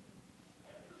Christian.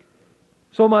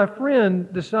 So my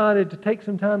friend decided to take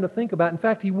some time to think about it. In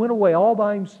fact, he went away all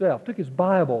by himself, took his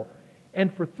Bible,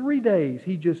 and for 3 days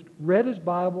he just read his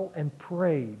Bible and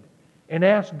prayed and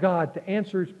asked God to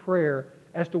answer his prayer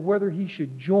as to whether he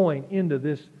should join into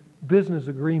this business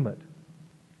agreement.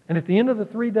 And at the end of the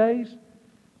 3 days,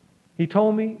 he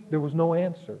told me there was no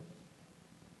answer.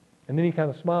 And then he kind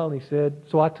of smiled and he said,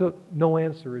 so I took no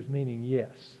answer as meaning yes.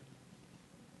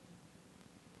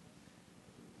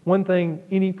 One thing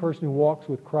any person who walks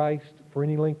with Christ for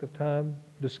any length of time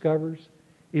discovers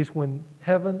is when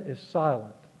heaven is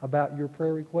silent about your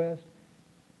prayer request,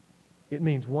 it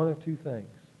means one of two things.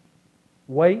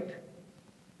 Wait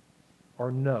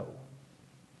or no.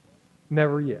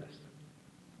 Never yes.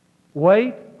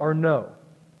 Wait or no.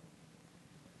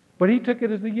 But he took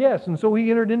it as a yes, and so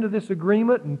he entered into this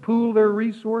agreement and pooled their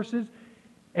resources,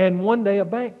 and one day a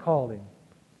bank called him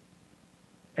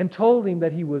and told him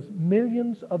that he was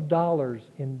millions of dollars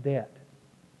in debt.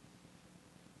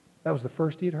 That was the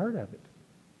first he had heard of it.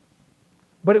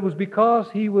 But it was because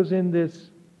he was in this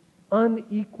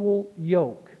unequal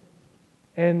yoke.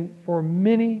 And for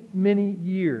many, many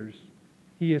years,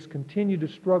 he has continued to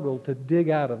struggle to dig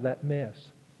out of that mess.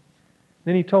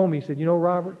 Then he told me, he said, you know,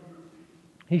 Robert,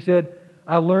 he said,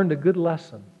 I learned a good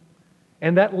lesson.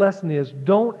 And that lesson is,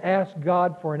 don't ask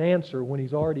God for an answer when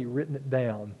He's already written it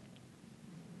down.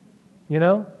 You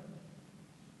know?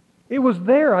 It was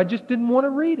there, I just didn't want to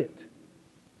read it.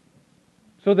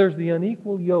 So there's the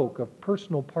unequal yoke of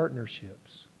personal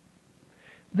partnerships.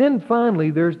 Then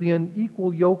finally, there's the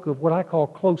unequal yoke of what I call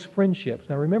close friendships.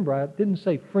 Now remember, I didn't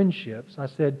say friendships, I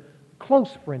said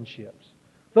close friendships.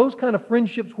 Those kind of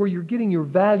friendships where you're getting your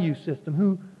value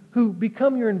system, who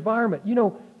become your environment. You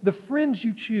know, the friends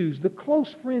you choose, the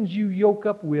close friends you yoke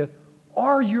up with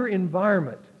are your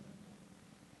environment.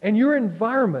 And your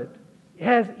environment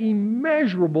has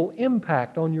immeasurable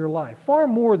impact on your life, far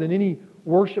more than any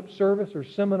worship service or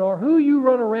seminar. Who you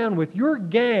run around with, your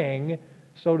gang,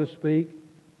 so to speak,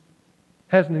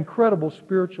 has an incredible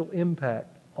spiritual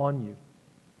impact on you.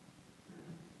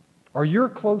 Are your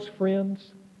close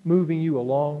friends moving you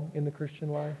along in the Christian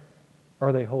life? Or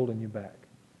are they holding you back?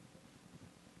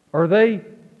 Are they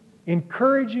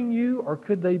encouraging you, or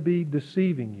could they be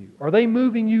deceiving you? Are they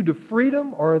moving you to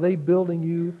freedom, or are they building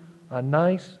you a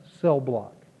nice cell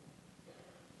block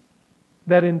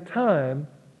that in time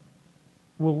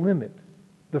will limit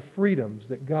the freedoms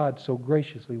that God so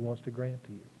graciously wants to grant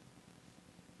to you?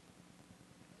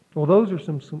 Well, those are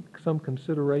some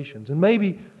considerations. And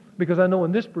maybe, because I know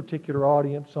in this particular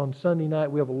audience on Sunday night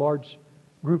we have a large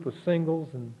group of singles,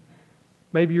 and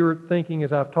maybe you're thinking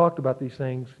as I've talked about these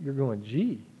things, you're going,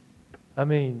 gee, I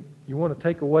mean, you want to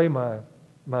take away my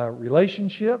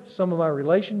relationships, some of my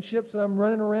relationships that I'm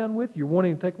running around with? You're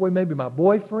wanting to take away maybe my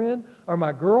boyfriend or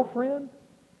my girlfriend?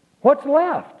 What's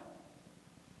left?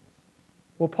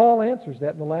 Well, Paul answers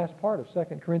that in the last part of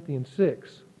 2 Corinthians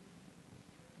 6.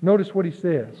 Notice what he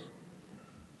says.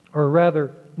 Or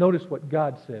rather, notice what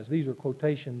God says. These are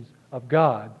quotations of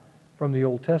God from the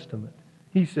Old Testament.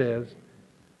 He says,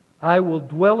 I will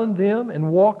dwell in them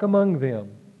and walk among them,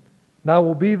 and I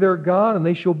will be their God, and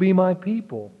they shall be my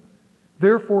people.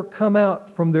 Therefore come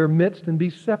out from their midst and be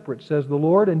separate, says the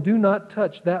Lord, and do not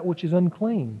touch that which is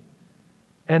unclean,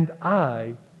 and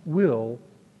I will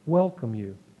welcome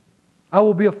you. I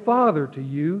will be a father to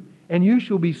you, and you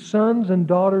shall be sons and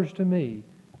daughters to me,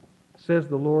 says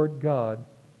the Lord God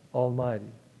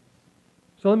Almighty.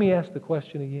 So let me ask the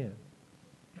question again.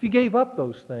 If you gave up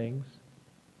those things,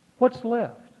 what's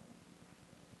left?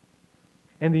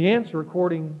 And the answer,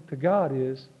 according to God,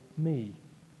 is me.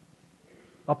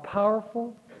 A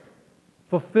powerful,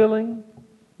 fulfilling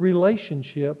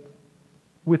relationship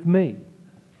with me.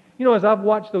 You know, as I've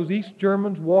watched those East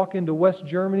Germans walk into West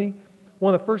Germany,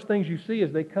 one of the first things you see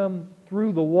as they come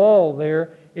through the wall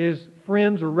there is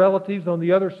friends or relatives on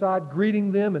the other side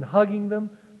greeting them and hugging them.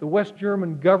 The West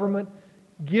German government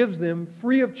gives them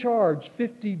free of charge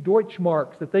 50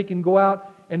 Deutschmarks that they can go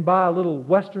out and buy a little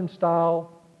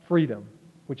Western-style freedom,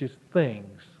 which is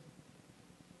things.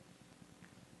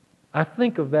 I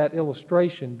think of that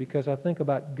illustration because I think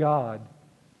about God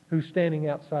who's standing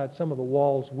outside some of the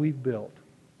walls we've built,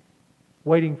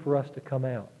 waiting for us to come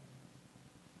out,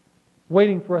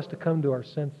 waiting for us to come to our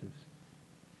senses.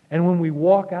 And when we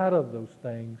walk out of those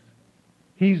things,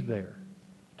 He's there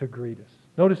to greet us.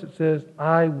 Notice it says,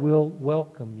 I will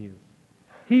welcome you.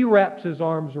 He wraps His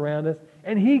arms around us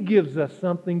and He gives us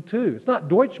something too. It's not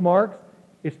Deutschmarks,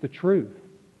 it's the truth.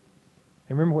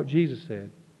 And remember what Jesus said,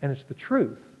 and it's the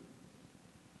truth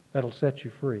that'll set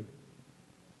you free.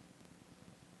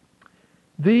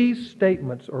 These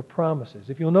statements are promises.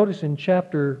 If you'll notice in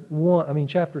chapter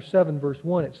 7, verse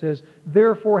 1, it says,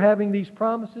 therefore, having these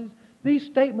promises, these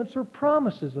statements are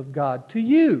promises of God to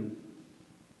you.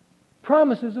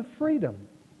 Promises of freedom.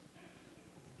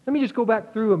 Let me just go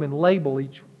back through them and label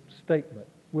each statement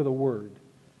with a word.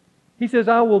 He says,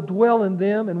 I will dwell in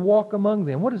them and walk among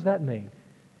them. What does that mean?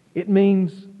 It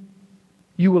means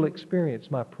you will experience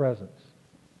my presence.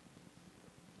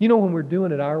 You know, when we're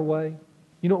doing it our way,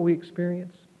 you know what we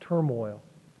experience? Turmoil.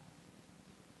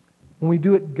 When we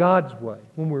do it God's way,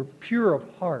 when we're pure of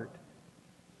heart,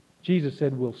 Jesus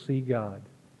said we'll see God.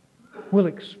 We'll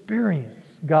experience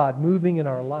God moving in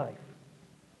our life.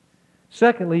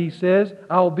 Secondly, He says,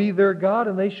 I'll be their God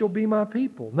and they shall be my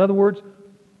people. In other words,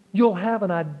 you'll have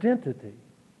an identity.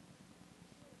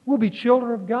 We'll be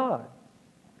children of God.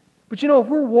 But you know, if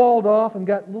we're walled off and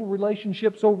got little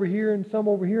relationships over here and some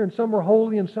are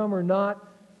holy and some are not,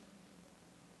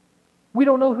 we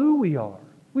don't know who we are.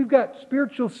 We've got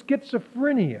spiritual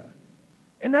schizophrenia.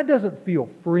 And that doesn't feel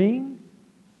freeing.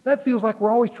 That feels like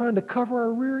we're always trying to cover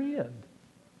our rear end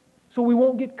so we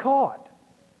won't get caught.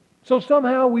 So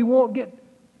somehow we won't get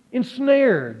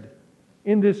ensnared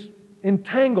in this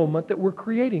entanglement that we're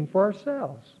creating for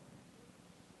ourselves.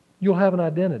 You'll have an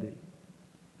identity.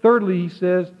 Thirdly, He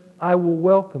says, I will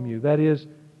welcome you. That is,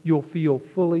 you'll feel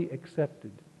fully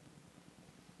accepted.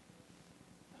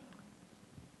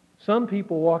 Some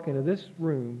people walk into this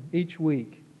room each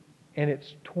week and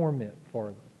it's torment for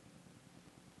them.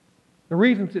 The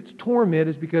reason it's torment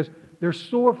is because they're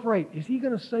so afraid. Is he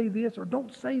going to say this or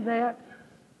don't say that?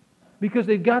 Because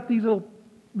they've got these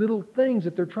little things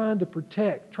that they're trying to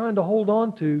protect, trying to hold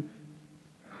on to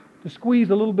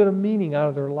squeeze a little bit of meaning out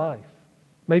of their life.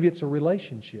 Maybe it's a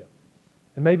relationship.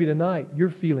 And maybe tonight you're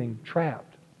feeling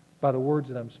trapped by the words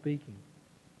that I'm speaking.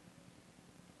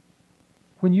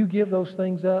 When you give those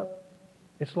things up,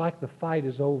 it's like the fight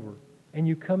is over. And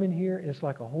you come in here and it's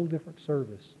like a whole different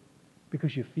service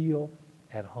because you feel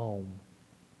at home.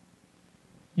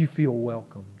 You feel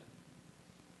welcomed.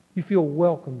 You feel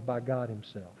welcomed by God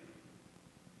Himself.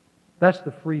 That's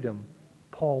the freedom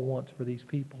Paul wants for these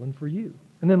people and for you.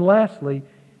 And then lastly,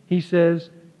 he says,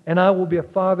 and I will be a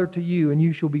father to you, and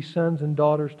you shall be sons and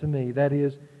daughters to me. That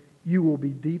is, you will be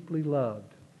deeply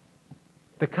loved.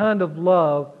 The kind of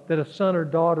love that a son or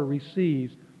daughter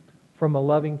receives from a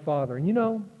loving father. And you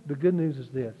know, the good news is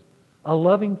this. A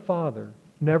loving father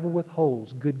never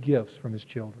withholds good gifts from his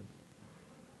children.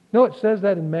 You know it says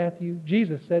that in Matthew?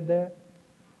 Jesus said that.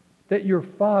 That your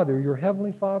Father, your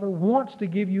Heavenly Father, wants to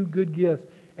give you good gifts.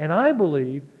 And I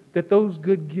believe that those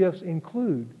good gifts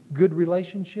include good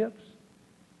relationships,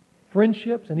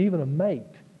 friendships, and even a mate.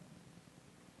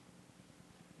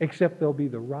 Except they'll be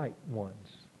the right ones,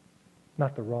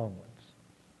 not the wrong ones.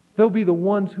 They'll be the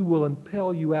ones who will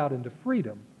impel you out into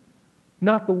freedom,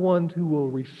 not the ones who will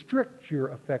restrict your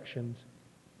affections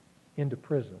into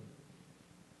prison.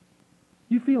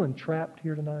 You feeling trapped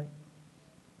here tonight?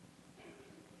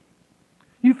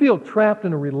 You feel trapped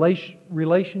in a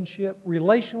relationship,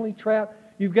 relationally trapped.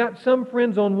 You've got some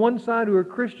friends on one side who are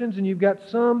Christians, and you've got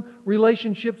some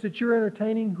relationships that you're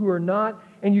entertaining who are not,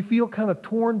 and you feel kind of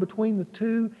torn between the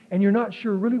two, and you're not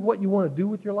sure really what you want to do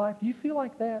with your life. Do you feel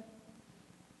like that?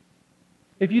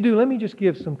 If you do, let me just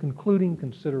give some concluding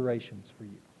considerations for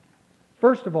you.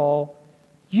 First of all,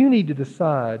 you need to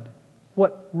decide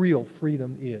what real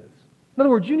freedom is. In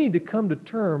other words, you need to come to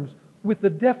terms with the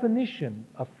definition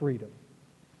of freedom.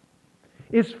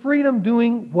 Is freedom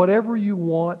doing whatever you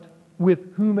want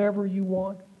with whomever you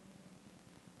want?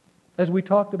 As we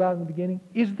talked about in the beginning,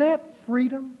 is that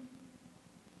freedom?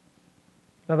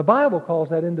 Now the Bible calls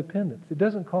that independence. It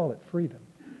doesn't call it freedom.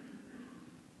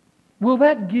 Will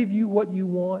that give you what you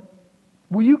want?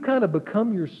 Will you kind of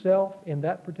become yourself in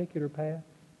that particular path?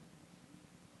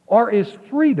 Or is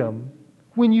freedom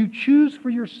when you choose for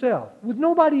yourself, with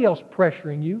nobody else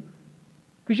pressuring you,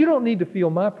 because you don't need to feel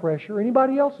my pressure or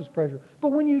anybody else's pressure. But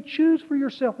when you choose for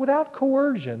yourself without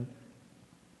coercion,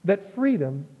 that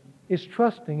freedom is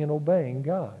trusting and obeying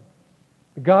God.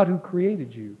 The God who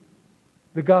created you.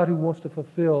 The God who wants to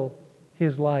fulfill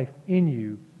His life in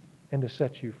you and to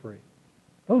set you free.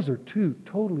 Those are two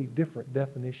totally different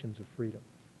definitions of freedom.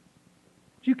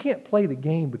 But you can't play the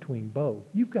game between both.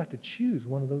 You've got to choose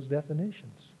one of those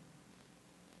definitions.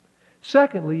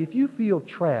 Secondly, if you feel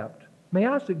trapped, may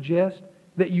I suggest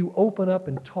that you open up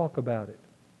and talk about it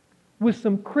with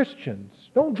some Christians.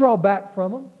 Don't draw back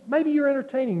from them. Maybe you're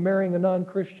entertaining marrying a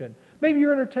non-Christian. Maybe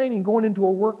you're entertaining going into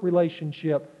a work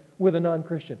relationship with a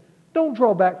non-Christian. Don't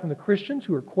draw back from the Christians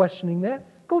who are questioning that.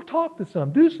 Go talk to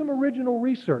some. Do some original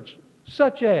research,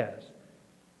 such as,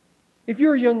 if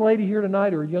you're a young lady here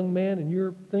tonight or a young man and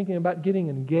you're thinking about getting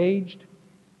engaged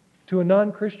to a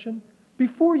non-Christian,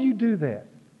 before you do that,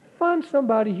 find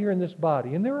somebody here in this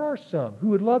body, and there are some who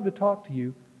would love to talk to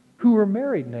you who are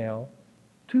married now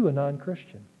to a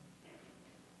non-Christian.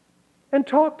 And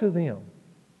talk to them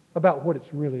about what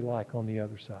it's really like on the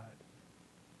other side.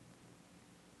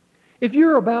 If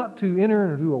you're about to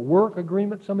enter into a work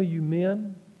agreement, some of you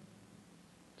men,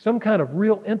 some kind of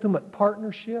real intimate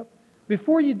partnership,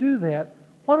 before you do that,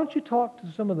 why don't you talk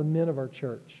to some of the men of our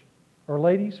church? Or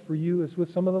ladies, for you, as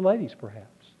with some of the ladies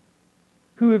perhaps,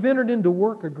 who have entered into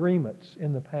work agreements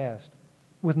in the past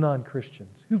with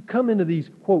non-Christians, who've come into these,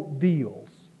 quote, deals.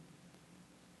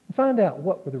 And find out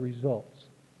what were the results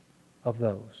of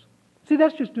those. See,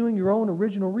 that's just doing your own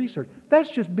original research. That's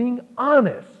just being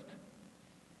honest.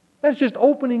 That's just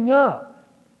opening up.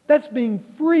 That's being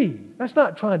free. That's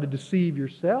not trying to deceive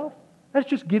yourself. That's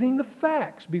just getting the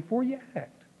facts before you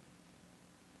act.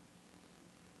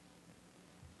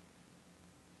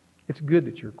 It's good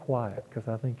that you're quiet because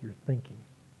I think you're thinking.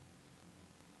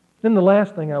 Then the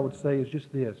last thing I would say is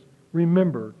just this.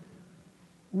 Remember,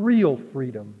 real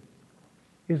freedom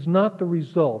is not the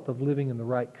result of living in the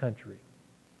right country.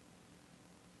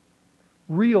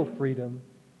 Real freedom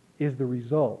is the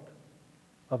result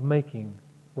of making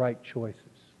right choices.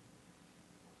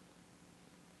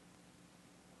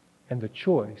 And the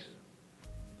choice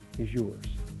is yours.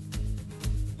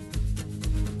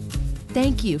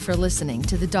 Thank you for listening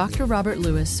to the Dr. Robert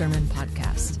Lewis Sermon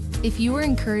Podcast. If you were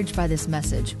encouraged by this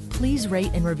message, please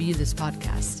rate and review this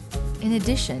podcast. In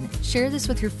addition, share this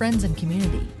with your friends and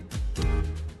community.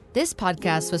 This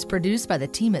podcast was produced by the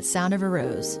team at Sound of a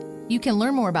Rose. You can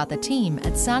learn more about the team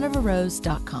at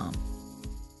soundofarose.com.